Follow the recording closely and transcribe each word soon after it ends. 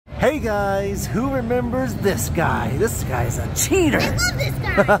Hey guys, who remembers this guy? This guy's a cheater. I love this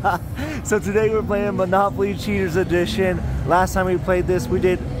guy. So today we're playing Monopoly Cheaters Edition. Last time we played this, we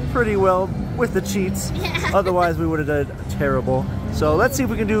did pretty well with the cheats. Yeah. Otherwise, we would have done terrible. So let's see if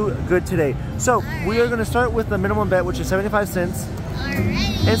we can do good today. So we are going to start with the minimum bet, which is 75 cents.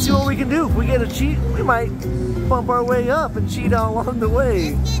 Alrighty. And see what we can do. If we get a cheat, we might bump our way up and cheat all along the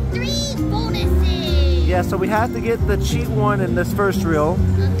way. Let's get 3 bonuses. Yeah, so we have to get the cheat one in this first reel.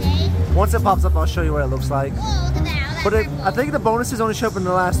 Okay. Once it pops up, I'll show you what it looks like. Whoa, look at that. But I think the bonuses only show up in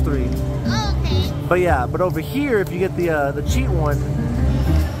the last 3. Oh, okay. But yeah, but over here, if you get the cheat one,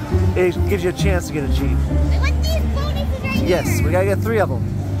 it gives you a chance to get a cheat. I want these bonuses right Yes, here. we gotta get 3 of them.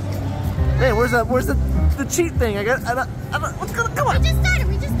 Man, where's the cheat thing? I don't, what's gonna, come on. We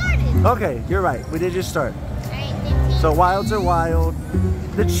just started. Okay, you're right. We did just start. Alright, 15. So wilds are wild.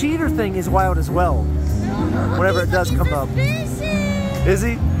 The cheater thing is wild as well. Whenever it does come up. Is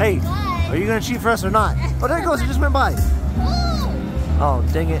he? Hey, are you gonna cheat for us or not? Oh, there it goes. It just went by. Oh,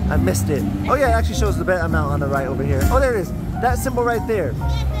 dang it. I missed it. Oh, yeah, it actually shows the bet amount on the right over here. Oh, there it is. That symbol right there.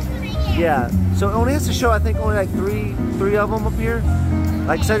 Yeah. So it only has to show, I think, only like three of them up here.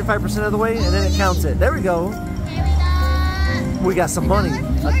 Like 75% of the way, and then it counts it. There we go. We got some money.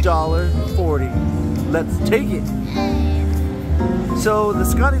 $1.40. Let's take it. So the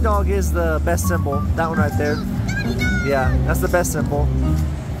Scotty dog is the best symbol. That one right there. Yeah, that's the best symbol.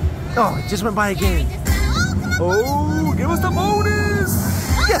 Oh, it just went by again. Oh, give us the bonus!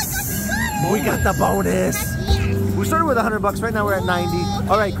 Yes! We got the bonus! We started with $100. Right now we're at 90.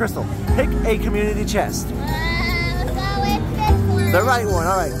 All right, Crystal, pick a community chest. Let's go with this one. The right one.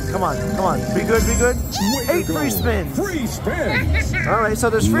 All right, come on. Be good. 8 free spins. Free spins. All right, so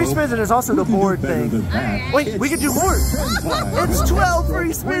there's free spins and there's also the board thing. Wait, we can do more. It's 12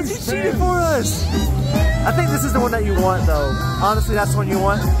 free spins. You cheated for us. I think this is the one that you want, though. Honestly, that's the one you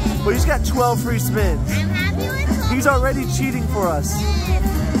want. But he's got 12 free spins. I'm happy with this. He's already cheating for us.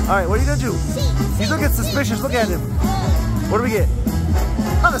 All right, what are you gonna do? He's looking suspicious. Look at him. What do we get?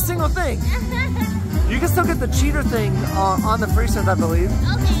 Not a single thing. You can still get the cheater thing on the free spins, I believe.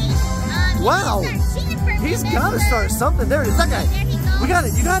 Okay. Wow. He's gotta start something. There it is. That guy. There he goes. We got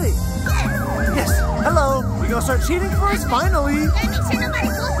it. You got it. Yes. Hello. You gonna start cheating for us? Finally. Gotta make sure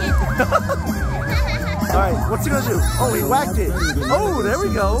nobody's looking. All right. What's he gonna do? Oh, he whacked it. Oh, there we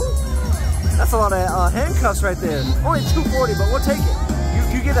go. That's a lot of handcuffs right there. Only $2.40, but we'll take it.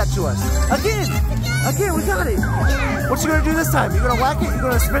 You give that to us. Again, we got it. What you gonna do this time? You gonna whack it? You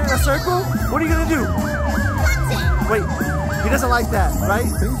gonna spin it in a circle? What are you gonna do? Wait, he doesn't like that, right?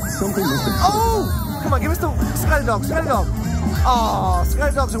 Oh, come on, give us the Scotty dog. Oh,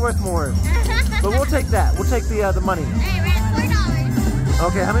 Scotty dogs are worth more. But we'll take that. We'll take the money. Alright, we're at $4.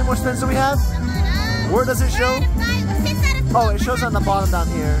 Okay, how many more spins do we have? Where does it show? Oh, it shows on the bottom down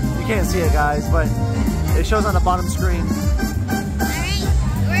here. You can't see it, guys, but it shows on the bottom screen.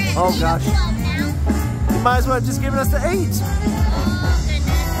 Oh gosh. You might as well have just given us the 8.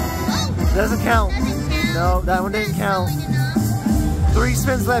 Doesn't count. No, that one didn't count. 3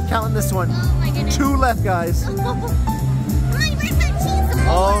 spins left, counting this one. 2 left, guys.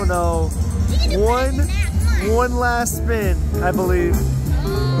 Oh no. One last spin, I believe.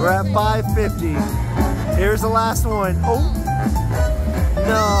 We're at 550. Here's the last one. Oh.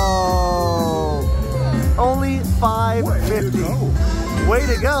 No. Only 550. Way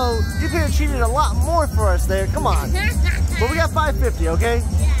to go. You could have cheated a lot more for us there. Come on. But we got 550, okay?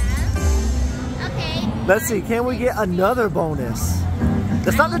 Yeah. Okay. Let's see. Can we get another bonus?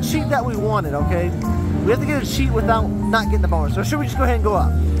 That's not the cheat that we wanted, okay? We have to get a cheat without not getting the bonus. So should we just go ahead and go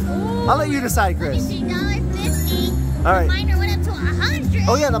up? I'll let you decide, Chris. $50. All right. The minor went up to 100.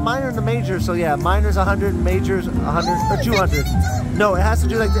 Oh yeah, the minor and the major. So yeah, minor's 100, major's 100 or 200. No, it has to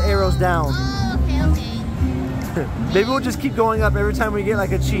do like the arrows down. Oh, okay. Maybe we'll just keep going up every time we get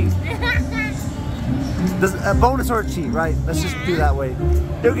like a cheat. A bonus or a cheat, right? Let's just do that way.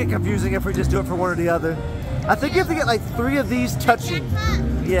 It'll get confusing if we just do it for one or the other. I think you have to get like 3 of these touching.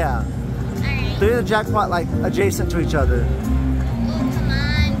 Yeah. Alright. 3 of the jackpot like adjacent to each other. Oh, come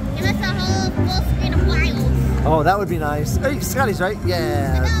on. Give us a whole full screen of wilds. Oh, that would be nice. Hey, Scotty's right.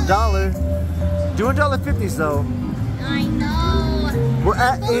 Yeah, $1. Doing $1.50s though. I know. We're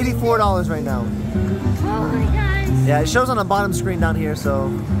at $84 right now. Oh my gosh. Yeah, it shows on the bottom screen down here,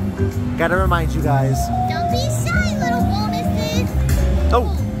 so gotta remind you guys. Don't be shy, little bonuses. Oh,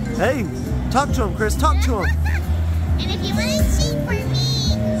 hey, talk to him, Chris. Talk to him. And if you want to cheat for me.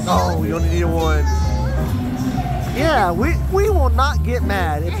 Oh, we only need 1. Yeah, we will not get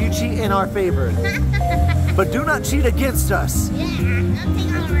mad if you cheat in our favor. But do not cheat against us. Yeah, don't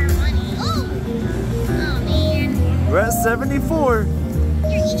take all of our money. Oh man. We're at 74.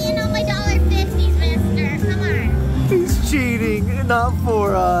 You're eating not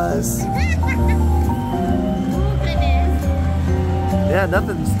for us. Oh, goodness. Yeah,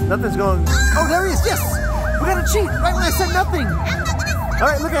 nothing's going. Oh, there he is. Yes, we got a cheat right when I said nothing. All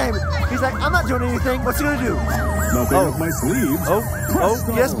right, look at him. He's like, I'm not doing anything. What's he gonna do? Nothing up my sleeves. Oh,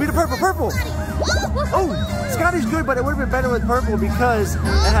 yes, be the purple. Oh, Scotty's good, but it would have been better with purple because it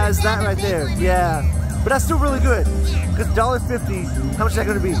has that right there. Yeah, but that's still really good. Because $1.50, how much is that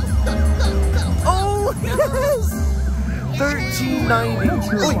going to be? Oh, yes!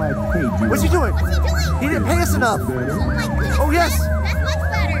 $13.90. Wait, what's he doing? He didn't pay us enough. Oh, yes. That's much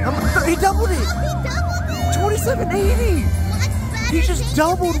better. He doubled it. $27.80. He just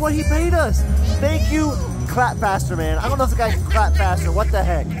doubled what he paid us. Thank you. Clap faster, man. I don't know if the guy can clap faster. What the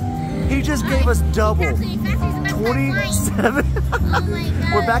heck? He just gave us double. 27.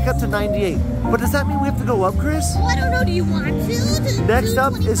 We're back up to 98. But does that mean we have to go up, Chris? Oh, I don't know. Do you want to? Next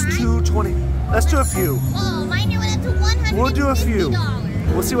up is 220. Let's do a few. Oh, mine went up to $150. We'll do a few.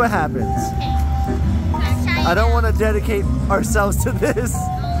 We'll see what happens. Okay. I don't want to dedicate ourselves to this.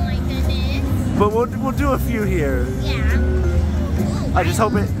 Oh my goodness. But we'll do a few here. Yeah. I just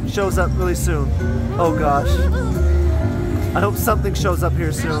hope it shows up really soon. Oh gosh. I hope something shows up here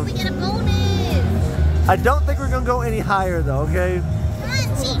I hope soon. we get a bonus. I don't think we're gonna go any higher though, okay? Come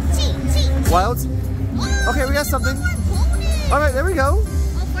on, cheat. Wilds? Oh, Okay, we got something. one more bonus. Alright, there we go.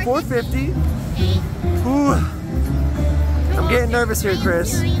 Oh, 450. Okay. Ooh. I'm getting nervous here,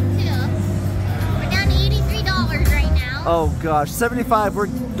 Chris. I am too. We're down to $83 right now. Oh gosh, 75, we're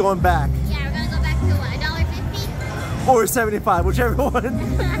going back. Yeah, we're gonna go back to what, $1.50? Or 75, whichever one.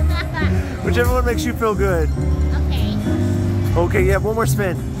 Whichever one makes you feel good. Okay. Okay, yeah, one more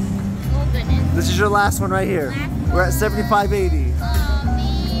spin. Oh goodness. This is your last one right here. We're at 75.80. Oh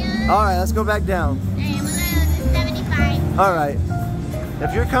man. Alright, let's go back down. Alright, we're gonna do 75. Alright.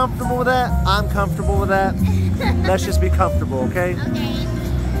 If you're comfortable with that, I'm comfortable with that. Let's just be comfortable, okay? Okay.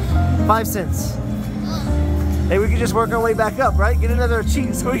 5 cents. Oh. Hey, we can just work our way back up, right? Get another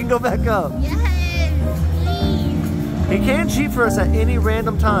cheat so we can go back up. Yes, please. He can cheat for us at any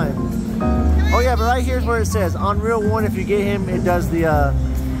random time. Oh yeah, but right here's where it says, on Real 1, if you get him, it does the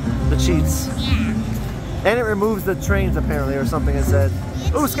cheats. Yeah. And it removes the trains, apparently, or something it said.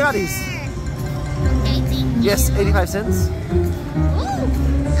 Ooh, Scotty's. Okay, thank you. Yes, 85 cents. Ooh. Oh,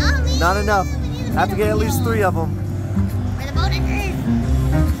 man. Not enough. I have to get at least 3 of them. For the bonus.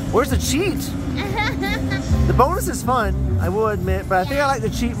 Where's the cheat? The bonus is fun, I will admit, but I think I like the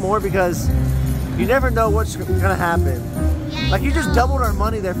cheat more because you never know what's gonna happen. Yeah, Like, you just doubled our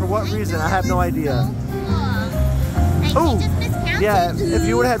money there for what reason? I have no idea. Oh. Ooh. Yeah, if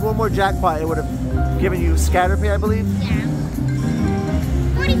you would have had one more jackpot, it would have given you scatter pay, I believe. Yeah.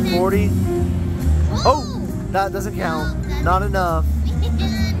 40 cents. 40. Oh, that doesn't count. Not enough.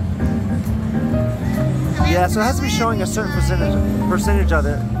 Yeah, so it has to be showing a certain percentage of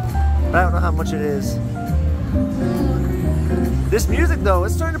it. But I don't know how much it is. This music though,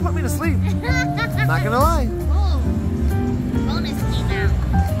 it's starting to put me to sleep. Not gonna lie. Oh. Bonus came out.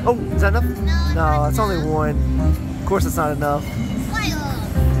 Oh, is that enough? No, it's only 1. Of course it's not enough.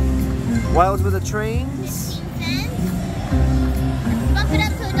 Wild. Wilds with the trains. 15 cents. Bump it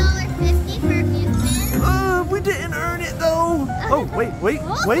up to $1.50 for a few spins. We didn't earn it though. Oh, wait.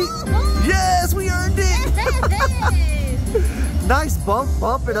 Oh. Yes, we earned it. Nice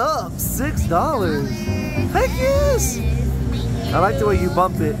bump it up. $6. Heck yes. I like the way you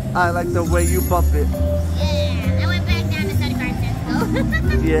bump it. I like the way you bump it. Yeah, I went back down to 75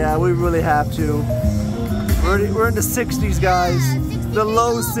 cents though. Yeah, we really have to. We're in the 60s, guys. The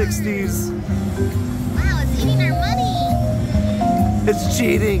low 60s. Wow, it's eating our money. It's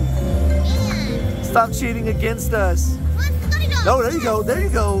cheating. Man. Stop cheating against us. Oh, there you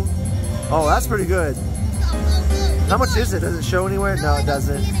go. Oh, that's pretty good. Go. How much is it? Does it show anywhere? No, it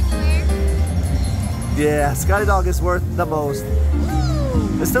doesn't. Yeah, Scotty Dog is worth the most.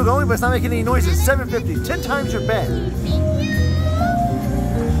 It's still going, but it's not making any noises. $7.50, 10 times your bet.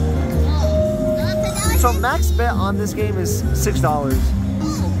 So max bet on this game is $6. Oh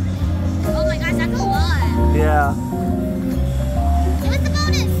my gosh, that's a lot. Yeah. Give us the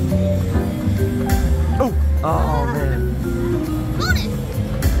bonus. Oh man. Bonus.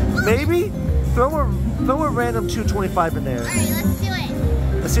 Maybe throw a random 225 in there. All right, let's do it.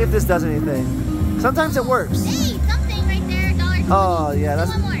 Let's see if this does anything. Sometimes it works. Hey, something right there. $1.20. Oh yeah, that's.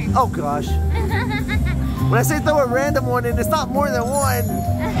 One more. Oh gosh. When I say throw a random one in, it's not more than 1.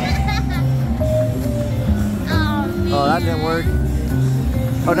 Oh, that didn't work.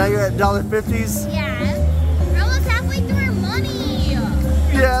 Oh, now you're at $1.50s? Yeah. We're almost halfway through our money.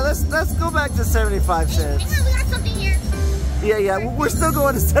 Yeah, let's go back to 75 cents. Hang on, we got something here. Yeah, we're still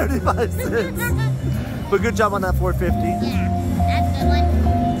going to 75 cents. But good job on that 450. Yeah, that's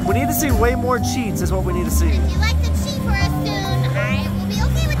We need to see way more cheats is what we need to see. If you like to cheat for us soon, I will be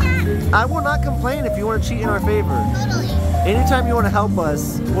okay with that. I will not complain if you want to cheat in our favor. Totally. Anytime you want to help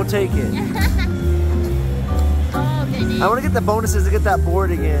us, we'll take it. Oh, goodness. I want to get the bonuses to get that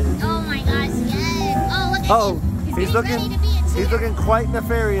board again. Oh my gosh, yes. Oh, look at Oh, him. he's getting ready to be a he's cheater. looking quite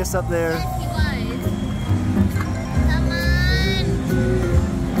nefarious up there. Yes, he was. Come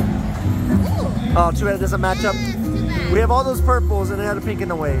on. Ooh. Oh, too bad it doesn't match up. Yes, too bad. We have all those purples and they had a pink in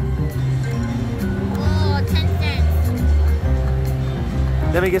the way. Oh, 10 cents.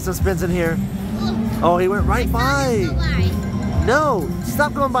 Let me get some spins in here. Ooh. Oh, he went right I by. thought it was No,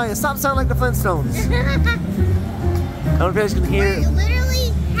 stop going by and stop sounding like the Flintstones. a lie. I don't know if you guys can hear. We're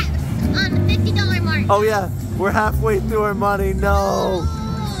literally on the $50 mark. Oh yeah, we're halfway through our money. No.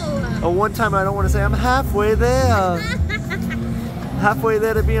 Oh. Oh, one time I don't want to say I'm halfway there. Halfway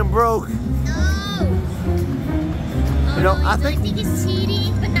there to being broke. No. You know, Oh, I so think- he's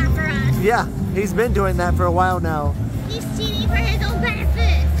cheating, but not for us. Yeah, he's been doing that for a while now. He's cheating for his own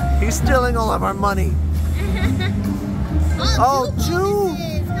benefit. He's stealing all of our money. Oh, two.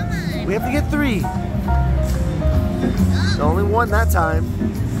 bonuses. Come on. We have to get 3. Oh. Only one that time.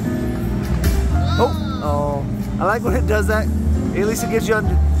 Whoa. Oh, I like when it does that. At least it gives you on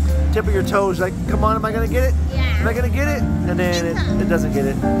the tip of your toes. Like, come on, am I gonna get it? Yeah. Am I gonna get it? And then it doesn't get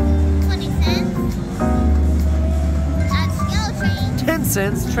it. 20 cents. That's yellow train. 10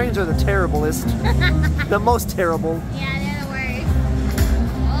 cents. Trains are the terriblest. The most terrible. Yeah, they're the worst.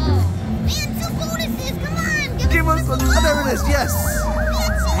 Oh. Man, 2 bonuses. Come on. Give us the oh, there it is. Yes.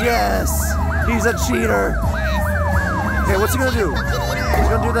 Yes. He's a cheater. Okay, what's he gonna do? He's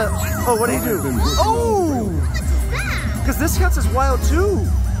gonna do the. Oh, what did he do? Oh! Because this counts as wild too.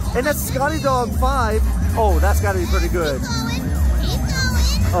 And that's Scotty Dog 5. Oh, that's gotta be pretty good.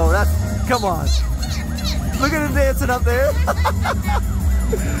 Oh, that's. Come on. Look at him dancing up there.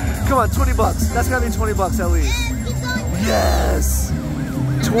 Come on, 20 bucks. That's gotta be 20 bucks at least. Yes.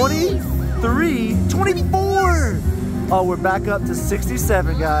 23, 24. Oh, we're back up to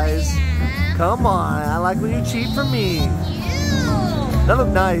 67, guys. Come on, I like when you cheat for me. That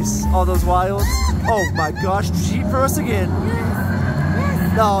looked nice, all those wilds. Oh my gosh, cheat for us again.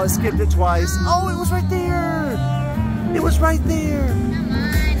 No, it skipped it twice. Oh, it was right there. It was right there. Come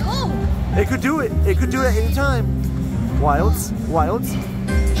on. Oh. It could do it. It could do it at any time. Wilds, wilds.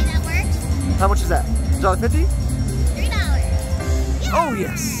 Okay, that worked. How much is that? $1.50? $3. Oh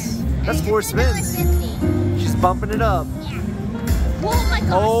yes. That's 4 spins. $1.50. She's bumping it up. Yeah. Oh my gosh.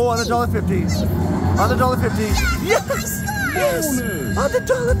 Oh, on the $1.50. On the $1.50. Yes. Yes. On the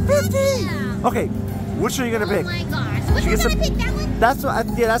 $1.50. Okay, which one are you gonna pick? Oh my gosh. Which You one get gonna some- pick? That one? That's what.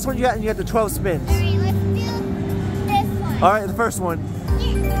 Yeah, that's when you got. And you got the 12 spins. Alright, let's do this one. All right, the first one.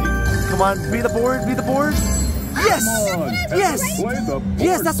 Come on, be the board. Be the board. Yes. Come on. Yes. Play the board.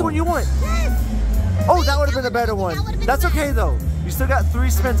 Yes, that's the one you want. Yes. Oh, that would have been a better one. That would've been That's better. okay though. You still got 3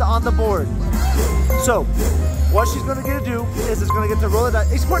 spins on the board. So, what she's gonna get to do is it's gonna get to roll the dice.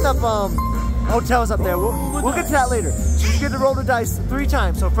 He's putting up hotels up there. We'll get to that later. She's gonna roll the dice 3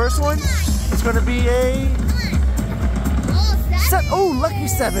 times. So first one, it's gonna be a Oh, 7. oh, lucky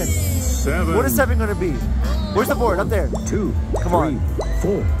 7. 7. What is 7 gonna be? Where's the board? Up there. 2. Come on. 3,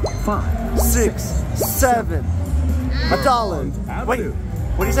 4, 5, 6, 7. $1. Wait,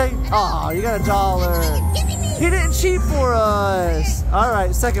 what do you say? Oh, you got $1. He didn't cheat for us. All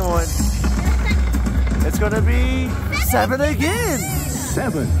right, second one. It's gonna be 7 again.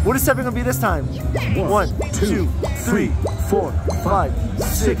 7. What is 7 gonna be this time? 1, 2, 3, 4, 5,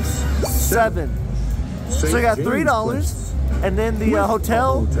 6, 7. So you got $3, and then the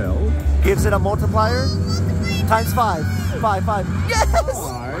hotel gives it a multiplier times 5. 5, 5.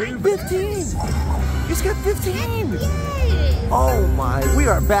 Yes! 15. He's got 15. Oh my, we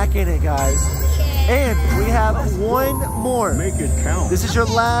are back in it, guys. And we have one more. Make it count. This is your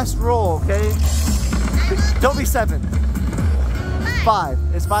last roll, okay? Don't be 7. 5.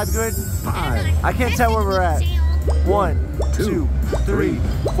 Is 5 good? 5. I can't tell where we're at. 1, 2, 3,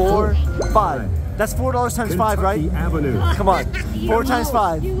 4, 5. That's $4 times 5, right? Kentucky Avenue. Come on. 4 times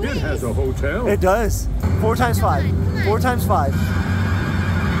 5. It has a hotel. It does. 4 times 5. 4 times 5.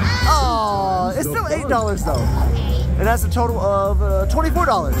 Oh, it's still $8 though. And that's a total of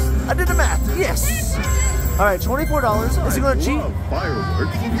 $24. I did the math. Yes. All right, $24. Is he going to cheat? Love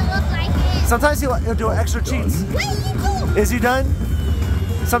fireworks. Doesn't look like it. Sometimes he'll do extra cheats. Wait, you go. Is he done?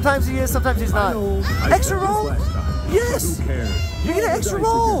 Sometimes he is, sometimes he's not. Extra roll? Yes. Who cares? You get an extra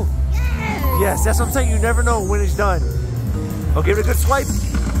roll. Yes, that's what I'm saying. You never know when he's done. Oh, give it a good swipe.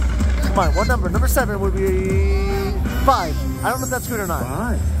 Come on, what number? Number 7 would be 5. I don't know if that's good or not.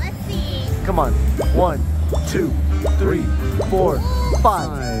 5. Let's see. Come on. 1, 2, 3, 4,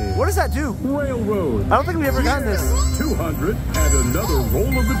 5. What does that do? Railroad. I don't think we ever gotten this. 200 and another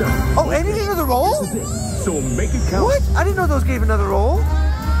roll of the dice. Oh, and you get another roll? This is it. So make it count. What? I didn't know those gave another roll.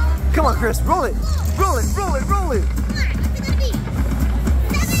 Come on, Chris, roll it. Roll it, roll it, roll it. What's it gonna be?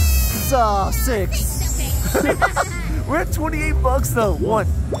 6. We're at 28 bucks though. 1,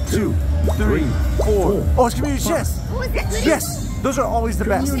 2, 3, 4. Oh, it's community chest. What was that? Yes, those are always the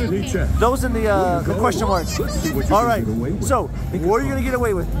best. Community chest. Those in the question marks. Let's see what you All can right, get away with. so what are you gonna get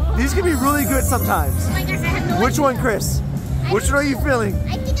away with? These can be really good sometimes. Oh my gosh, I have no Which idea. one, Chris? Which one are you feeling?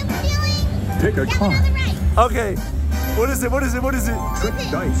 I think I'm feeling Pick a that one card. on the right. Okay, what is it, what is it, what is it? Trick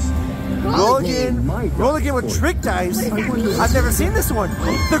dice. Roll again. Roll again with trick dice. I've never seen this one.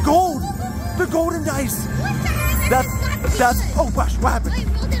 The gold. The golden dice. What the heck? That's, oh gosh, what happened? Oh, he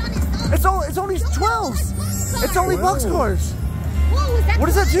rolled it on his own. It's only 12s. It's only box scores. Whoa, was that What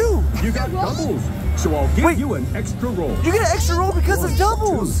does that do? You got doubles. So I'll give Wait. you an extra roll. You get an extra roll because of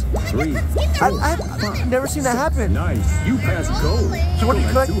doubles. 3. I've never seen that happen. Nice. You passed gold. So what do you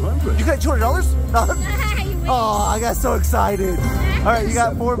You're at collect? 200. You got $200? Oh, I got so excited. All right, you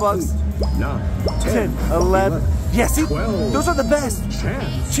got $4. 9, 10, 11. Yes, see, 12. those are the best.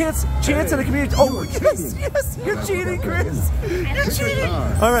 Chance. Chance in the community. Oh, yes, yes, you're cheating, Chris. You're cheating.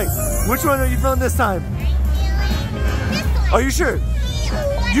 All right, which one are you feeling this time? Are you sure?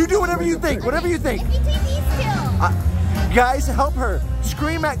 You do whatever you think, whatever you think. Between these two. Guys, help her.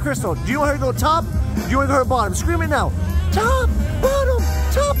 Scream at Crystal. Do you want her to go top? Do you want her to go bottom? Scream it now. Top, bottom,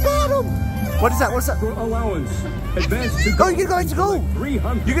 top, bottom. What is that? What's that? For allowance. Advance to Oh, go. you get going to go.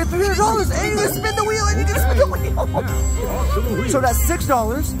 300. You get $300 and you get to spin the wheel and you get to spin the wheel. Off to the wheel. So that's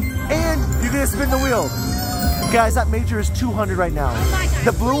 $6 and you get to spin the wheel. Guys, that major is 200 right now.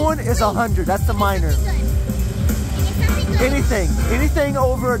 The blue one is 100. That's the minor. Anything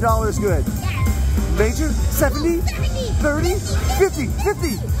over $1 is good. Major, 70, 30, 50,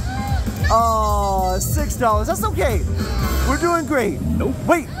 50. Oh, $6. That's okay. We're doing great. Nope.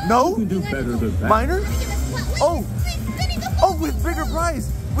 Wait, You no? can do better than that. Minor? Oh, with bigger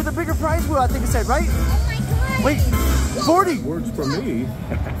prize. With a bigger prize wheel, I think it said, right? Wait, 40. Works for me.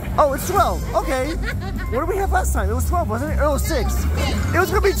 Oh, it's 12. Okay. What did we have last time? It was 12, wasn't it? Or it was 6. It was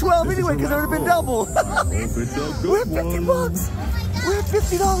going to be 12 anyway because it would have been double. Hope it's a We're good at 50 one. bucks. We're at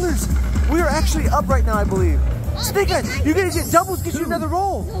 $50. We are actually up right now, I believe. Snake Eyes, you're going to get doubles, gives you another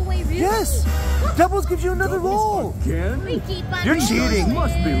roll. No way, really? Yes. Doubles gives you another roll. Again? We keep on You're rolling. cheating.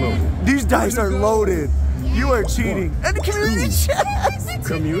 Must be loaded. These dice are loaded. You are cheating. And the community chest.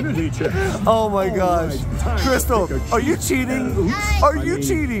 Community check. Oh my gosh. All right, time to Crystal, pick a are you cheat. cheating? Oops. Are I you mean,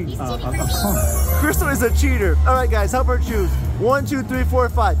 cheating? He's cheating for me. Crystal is a cheater. All right, guys, help her choose. 1, 2, 3, 4,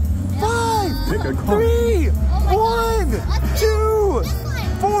 5. 5, Pick a card. 3, my 1, gosh. 2,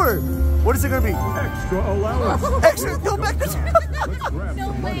 4. What is it going to be? Extra allowance. Extra, go back to Let's grab No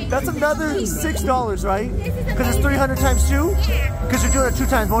some money. way. That's another $6, right? Because it's 300 times 2? Because you're doing a 2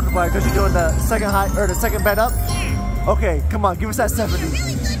 times multiplier because you're doing the second high or the second bet up. Okay, come on, give us that 70. Really good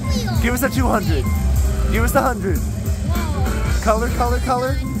wheel. Give us that 200. Give us the 100. Whoa. Color.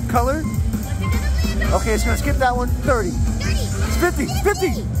 Okay, it's gonna skip that one. 30. 30. It's 50.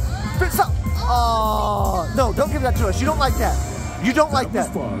 50. Stop. Oh, no, don't give that to us. You don't like that. You don't like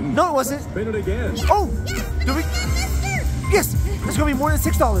that. was fun. No, it wasn't. Spin it again. Oh, do we? Yes, it's gonna be more than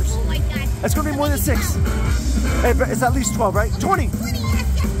 $6. Oh my god. It's gonna be more than 6. Hey, but it's at least 12, right? 20.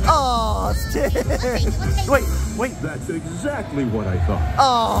 Oh, it's 10. Wait. That's exactly what I thought.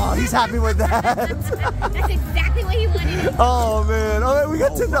 Oh, he's happy with that. That's exactly what he wanted. Oh man. All right, we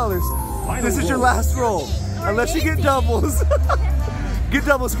got $10. This is your last roll, unless you get doubles. Get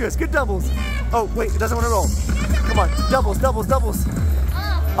doubles, Chris. Get doubles. Oh wait, it doesn't want to roll. Come on, doubles.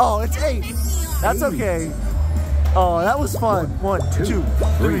 Oh, it's 8. That's okay. Oh, that was fun. 1, 2,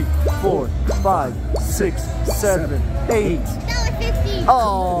 3, 4, 5, 6, 7, 8. $1.50.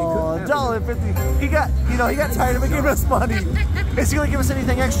 Oh, $1.50. He got tired of it giving us money. Is he gonna give us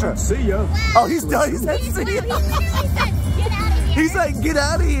anything extra? See ya. Oh, he's done. He said, see ya. He's like, get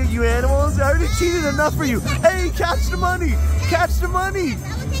out of here, you animals. I already cheated enough for you. Hey, catch the money. Catch the money.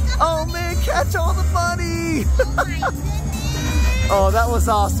 Oh man, catch all the money. Oh, that was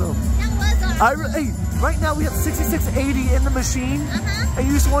awesome. Hey, right now we have 66.80 in the machine, and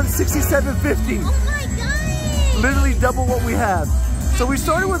you just won 67.50. Oh my god. Literally double what we have. So we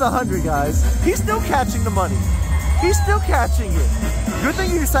started with 100, guys. He's still catching the money. He's still catching it. Good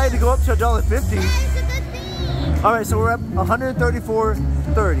thing you decided to go up to $1.50. That is a good thing. All right, so we're up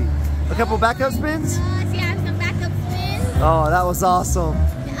 134.30. A couple backup spins. Yeah, some backup spins. Oh, that was awesome.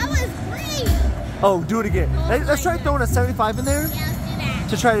 That was great. Oh, do it again. Oh Let's try my throwing a 75 in there Yeah, let's do that.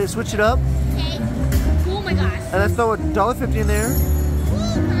 to try to switch it up. Okay. Oh my my gosh. And let's throw $1.50 in there. Ooh,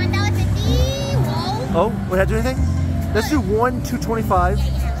 come on, $1.50. Whoa. Oh, would that do anything? Let's do 1 $2.25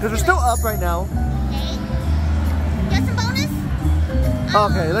 because we're still up right now. Okay. Got some bonus?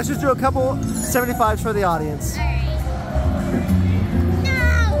 Okay, let's just do a couple 75s for the audience. Alright.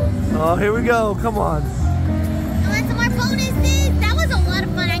 No! Oh, here we go. Come on. I want some more bonuses. That was a lot of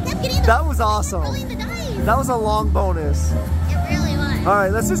fun. I kept getting the That was awesome. rolling the dice. That was a long bonus. It really was. All right,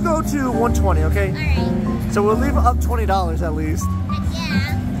 let's just go to 120, okay? Alright. So we'll leave up $20 at least. Heck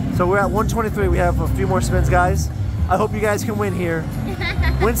yeah. So we're at 123. We have a few more spins, guys. I hope you guys can win here.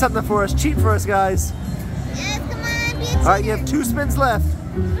 Win something for us. Cheat for us, guys. Yes, come on. Be a All right, you have 2 spins left.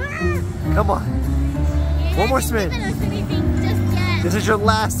 Come on. One more spin. Giving us anything just yet. This is your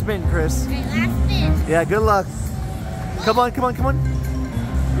last spin, Chris. Alright, last spin. Yeah, good luck. Come on, come on, come on.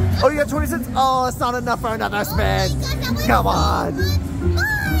 Oh, you got 20 cents? Oh, it's not enough for another spin. Come on.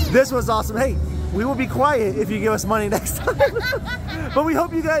 This was awesome. Hey, we will be quiet if you give us money next time. But we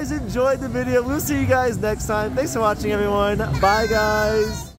hope you guys enjoyed the video. We'll see you guys next time. Thanks for watching, everyone. Bye, guys.